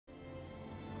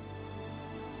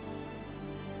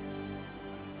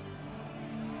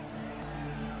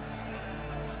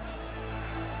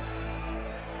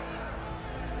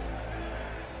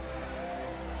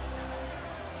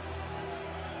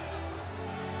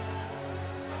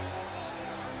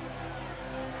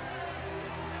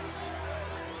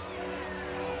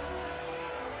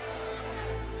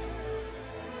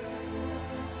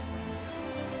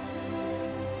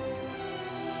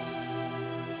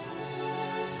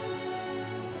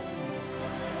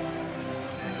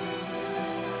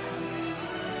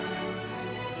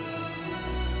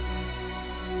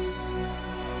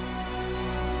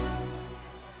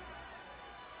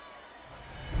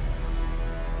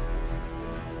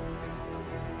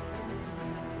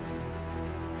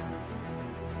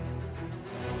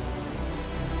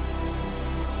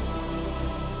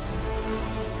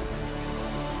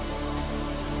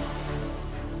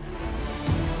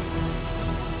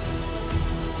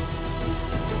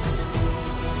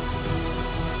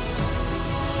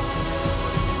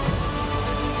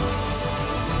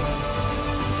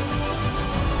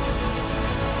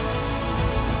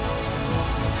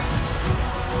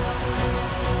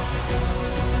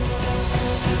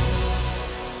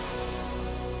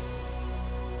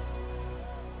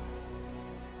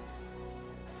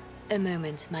A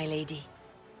moment, my lady.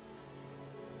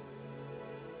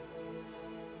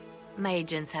 My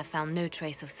agents have found no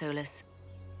trace of Solus.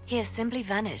 He has simply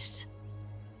vanished.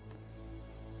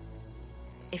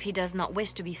 If he does not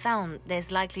wish to be found,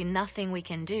 there's likely nothing we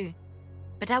can do.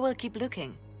 But I will keep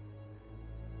looking.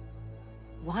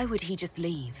 Why would he just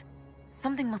leave?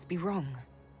 Something must be wrong.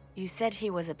 You said he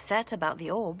was upset about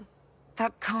the orb.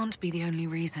 That can't be the only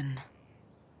reason.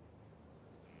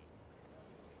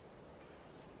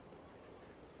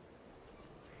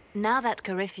 Now that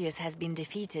Corypheus has been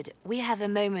defeated, we have a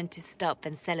moment to stop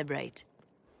and celebrate.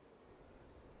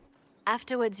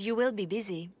 Afterwards, you will be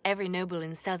busy. Every noble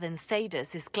in southern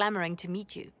Thedas is clamoring to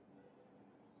meet you.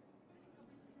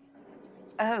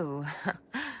 Oh,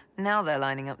 now they're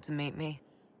lining up to meet me.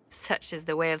 Such is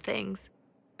the way of things.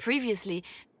 Previously,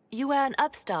 you were an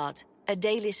upstart, a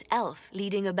Dalish elf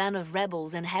leading a band of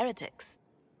rebels and heretics.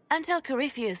 Until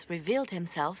Corypheus revealed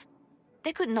himself,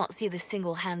 they could not see the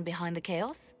single hand behind the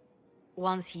chaos.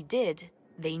 Once he did,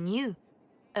 they knew.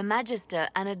 A Magister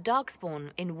and a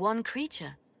Darkspawn in one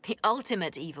creature. The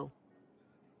ultimate evil.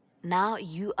 Now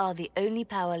you are the only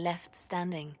power left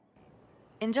standing.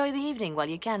 Enjoy the evening while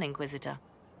you can, Inquisitor.